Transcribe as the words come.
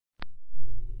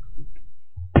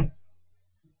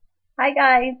Hi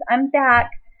guys, I'm back.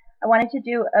 I wanted to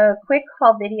do a quick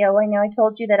haul video. I know I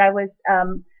told you that I was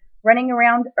running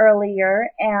around earlier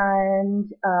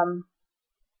and I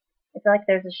feel like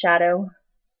there's a shadow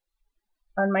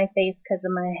on my face because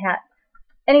of my hat.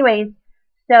 Anyways,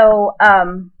 so I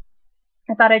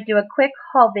thought I'd do a quick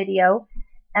haul video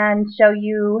and show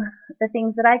you the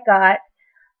things that I got.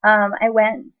 I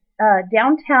went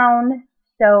downtown,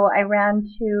 so I ran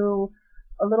to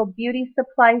a little beauty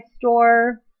supply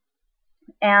store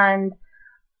and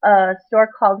a store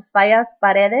called Fallas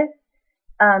Paredes.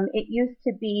 It used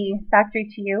to be Factory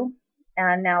to You,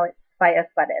 and now it's Fallas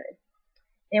Paredes.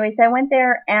 Anyways, I went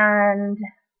there and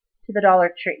to the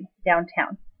Dollar Tree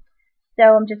downtown. So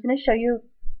I'm just going to show you a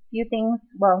few things,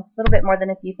 well, a little bit more than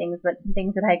a few things, but some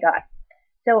things that I got.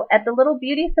 So at the little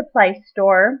beauty supply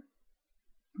store,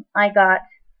 I got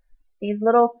these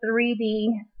little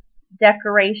 3D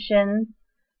decorations.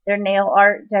 They're nail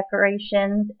art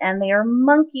decorations, and they are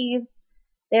monkeys.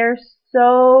 They're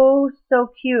so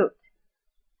cute.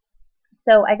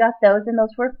 So I got those, and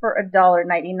those were for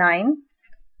 $1.99.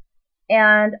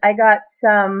 And I got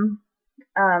some,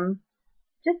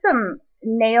 just some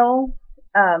nail,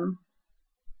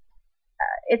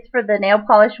 it's for the nail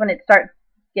polish when it starts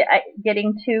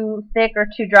getting too thick or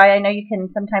too dry. I know you can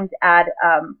sometimes add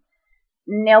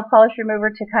nail polish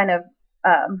remover to kind of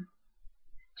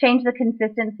change the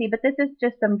consistency, but this is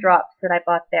just some drops that I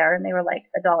bought there, and they were like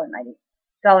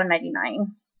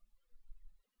 $1.99.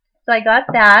 So I got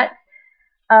that.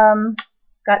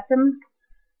 Got some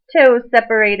toe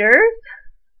separators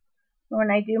when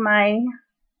I do my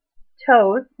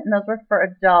toes, and those were for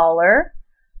 $1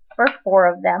 for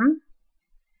 4 of them.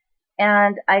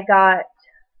 And I got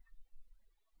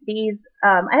these,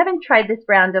 I haven't tried this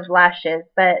brand of lashes,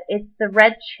 but it's the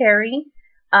Red Cherry,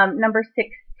 number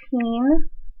 16.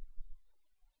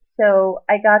 So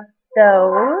I got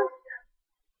those.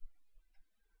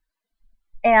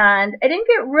 And I didn't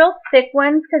get real thick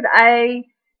ones because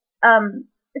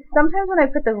sometimes when I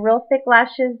put the real thick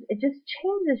lashes, it just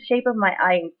changes the shape of my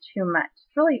eye too much.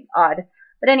 It's really odd.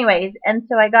 But anyways, and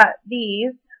so I got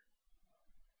these.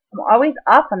 I'm always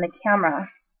off on the camera.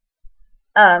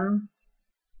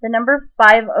 The number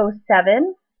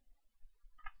 507.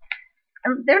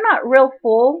 They're not real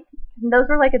full. Those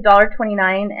were like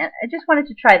 $1.29, and I just wanted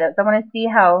to try those. I want to see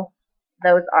how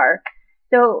those are.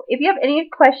 So if you have any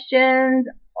questions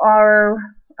or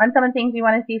on some of the things you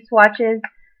want to see swatches,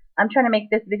 I'm trying to make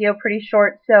this video pretty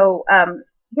short, so you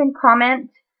can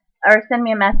comment or send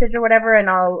me a message or whatever, and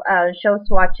I'll show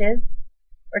swatches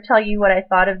or tell you what I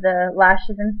thought of the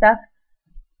lashes and stuff.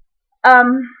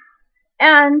 And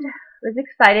I was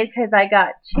excited because I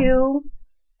got 2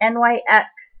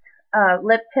 NYX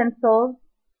lip pencils.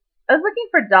 I was looking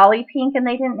for Dolly Pink and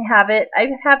they didn't have it. I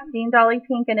have seen Dolly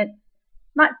Pink and it's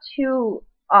not too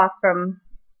off from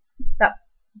that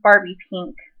Barbie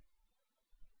Pink.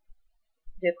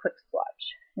 Do a quick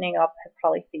swatch. I know y'all have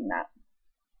probably seen that.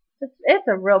 It's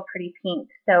a real pretty pink.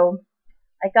 So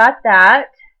I got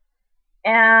that.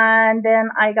 And then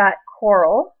I got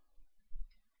coral.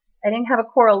 I didn't have a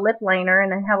coral lip liner,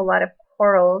 and I have a lot of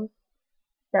corals.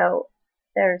 So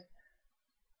there's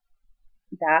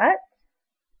that.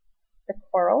 The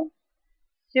coral.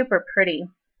 Super pretty.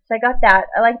 So I got that.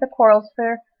 I like the corals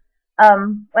for, I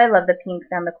love the pinks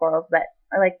and the corals, but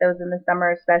I like those in the summer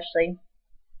especially.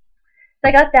 So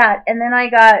I got that, and then I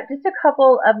got just a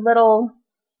couple of little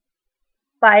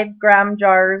 5-gram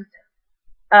jars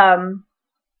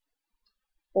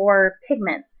for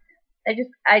pigments. I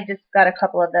just got a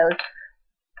couple of those.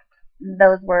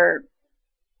 Those were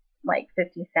like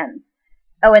 50 cents.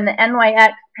 Oh, and the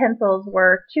NYX pencils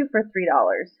were 2 for $3.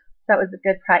 That was a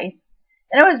good price.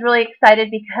 And I was really excited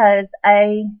because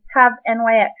I have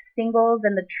NYX singles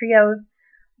and the trios,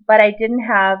 but I didn't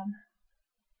have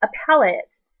a palette.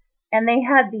 And they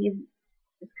had these,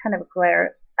 it's kind of a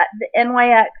glare, the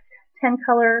NYX 10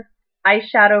 color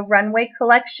eyeshadow runway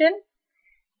collection.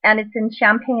 And it's in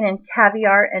champagne and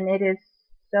caviar, and it is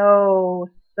so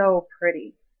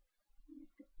pretty.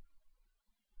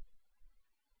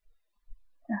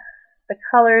 The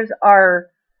colors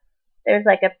are, there's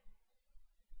like a,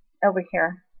 over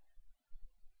here,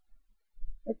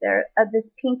 is there this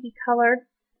pinky color,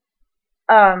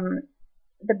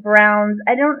 the browns.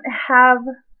 I don't have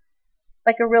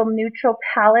like a real neutral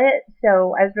palette,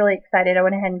 so I was really excited. I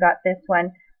went ahead and got this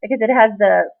one because it has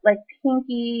the like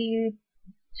pinky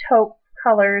taupe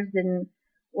colors and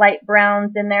light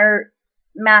browns, and they're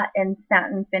matte and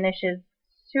satin finishes.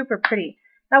 Super pretty.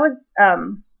 That was I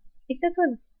think this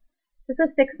was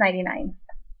 $6.99.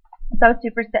 So I was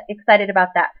super excited about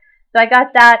that. So I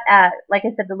got that at, like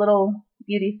I said, the little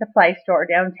beauty supply store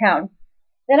downtown.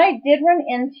 Then I did run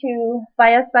into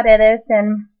Fallas Paredes,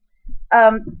 and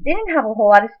they didn't have a whole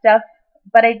lot of stuff,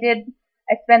 but I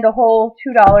spent a whole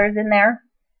 $2 in there.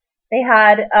 They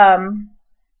had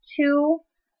two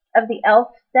of the elf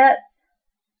sets.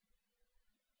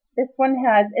 This one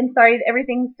has, and sorry,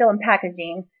 everything's still in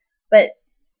packaging, but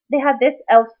they had this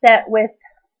elf set with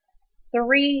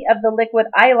 3 of the liquid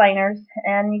eyeliners,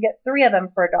 and you get 3 of them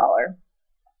for $1.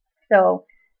 So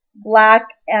black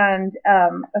and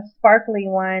a sparkly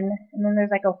one, and then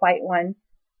there's like a white one.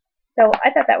 So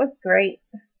I thought that was great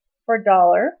for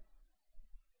 $1.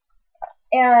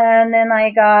 And then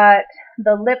I got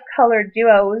the lip color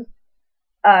duos,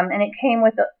 and it came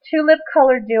with 2 lip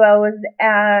color duos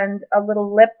and a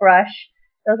little lip brush.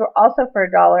 Those were also for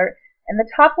 $1. And the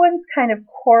top one's kind of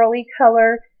corally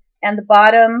color, and the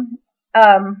bottom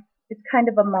is kind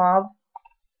of a mauve.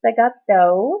 So I got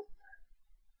those.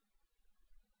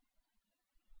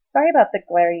 Sorry about the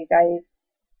glare, you guys.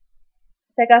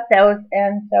 So I got those,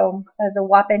 and so it was a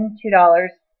whopping $2.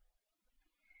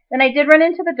 Then I did run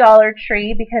into the Dollar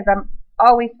Tree because I'm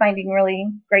always finding really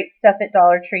great stuff at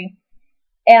Dollar Tree.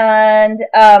 And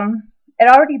I'd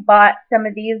already bought some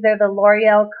of these. They're the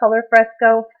L'Oreal Color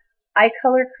Fresco Eye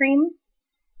Color Cream.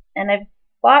 And I've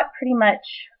bought pretty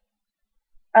much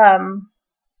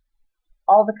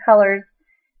all the colors.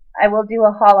 I will do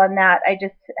a haul on that. I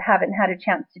just haven't had a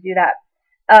chance to do that.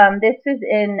 This is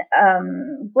in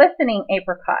glistening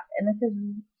apricot, and this is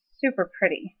super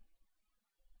pretty.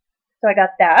 So I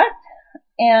got that,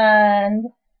 and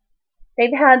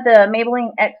they've had the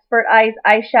Maybelline Expert Eyes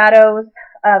eyeshadows.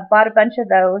 Bought a bunch of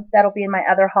those. That'll be in my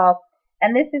other haul.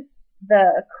 And this is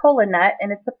the Cola Nut,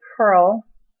 and it's a pearl.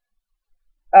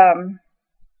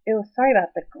 Sorry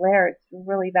about the glare. It's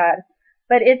really bad,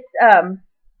 but it's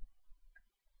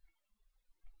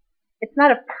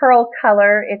not a pearl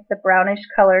color. It's a brownish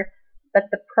color, but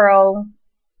the pearl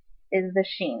is the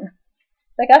sheen.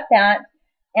 So I got that.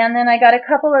 And then I got a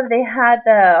couple of, they had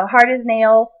the Hard as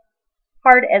Nail,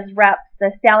 Hard as Wraps,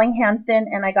 the Sally Hansen,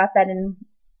 and I got that in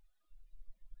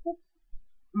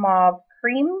mauve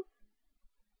cream.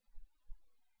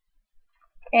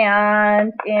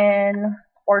 And in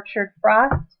Orchard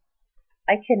Frost.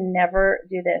 I can never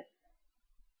do this.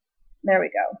 There we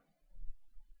go.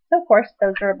 So of course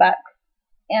those are $1.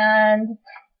 And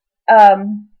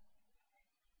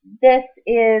this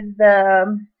is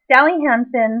the Sally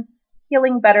Hansen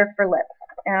Healing Butter for Lips,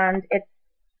 and it's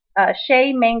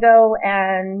shea, mango,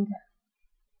 and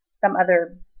some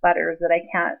other butters that I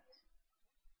can't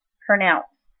pronounce.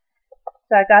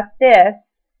 So I got this.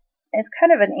 It's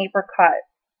kind of an apricot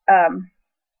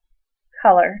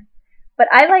color, but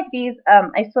I like these.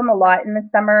 I swim a lot in the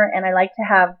summer, and I like to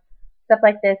have stuff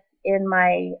like this in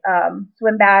my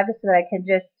swim bag so that I can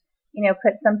just,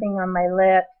 put something on my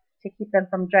lips to keep them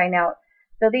from drying out.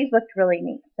 So these looked really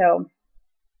neat. So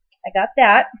I got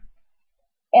that.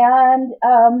 And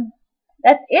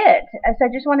that's it. So I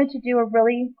just wanted to do a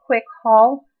really quick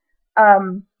haul.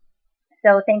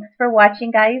 So thanks for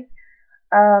watching, guys.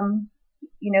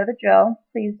 You know the drill.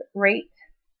 Please rate,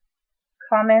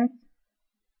 comment.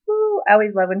 Ooh, I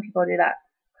always love when people do that.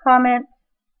 Comment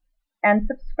and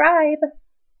subscribe.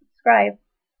 Subscribe.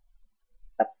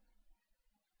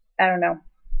 I don't know.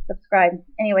 Subscribe.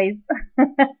 Anyways.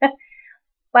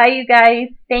 Bye, you guys.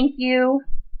 Thank you.